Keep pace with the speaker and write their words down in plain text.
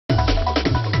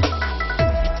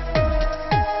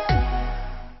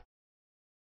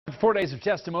4 days of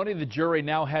testimony, the jury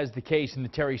now has the case in the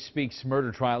Terry Speaks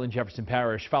murder trial in Jefferson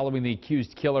Parish, following the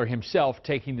accused killer himself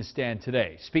taking the stand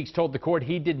today. Speaks told the court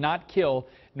he did not kill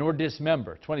nor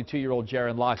dismember 22-year-old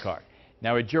Jaron Lockhart.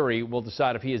 Now a jury will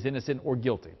decide if he is innocent or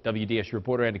guilty. WDSU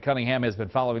reporter Andy Cunningham has been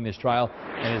following this trial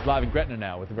and is live in Gretna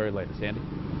now with the very latest. Andy?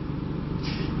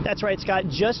 That's right, Scott.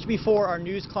 Just before our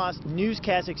newscast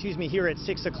here at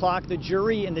 6 o'clock, the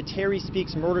jury in the Terry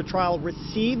Speaks murder trial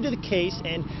received the case,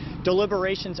 and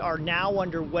deliberations are now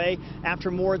underway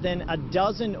after more than a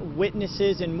dozen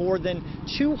witnesses and more than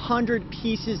 200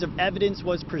 pieces of evidence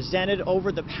was presented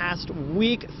over the past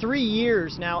week. 3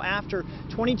 years now after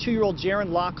 22-year-old Jaron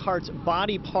Lockhart's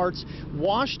body parts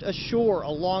washed ashore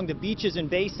along the beaches in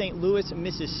Bay St. Louis,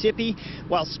 Mississippi.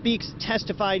 While Speaks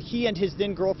testified he and his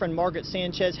then-girlfriend Margaret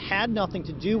Sanchez had nothing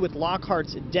to do with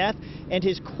Lockhart's death, and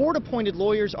his court-appointed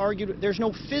lawyers argued there's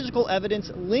no physical evidence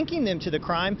linking them to the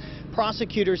crime.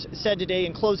 Prosecutors said today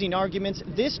in closing arguments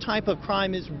this type of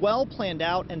crime is well planned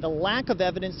out, and the lack of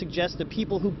evidence suggests the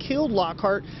people who killed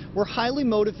Lockhart were highly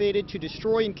motivated to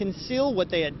destroy and conceal what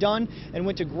they had done and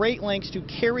went to great lengths to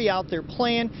carry out their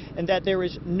plan, and that there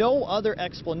is no other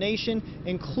explanation,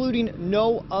 including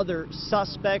no other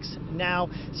suspects. Now,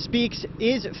 Speaks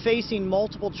is facing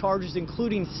multiple charges,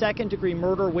 including second-degree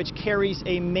murder, which carries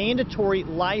a mandatory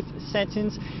life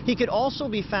sentence. He could also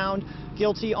be found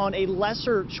guilty on a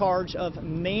lesser charge of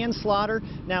manslaughter.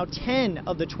 Now, 10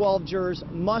 of the 12 jurors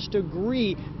must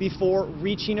agree before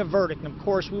reaching a verdict. And of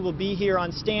course, we will be here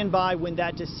on standby when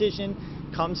that decision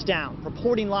comes down.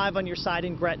 Reporting live on your side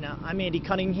in Gretna, I'm Andy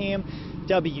Cunningham,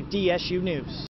 WDSU News.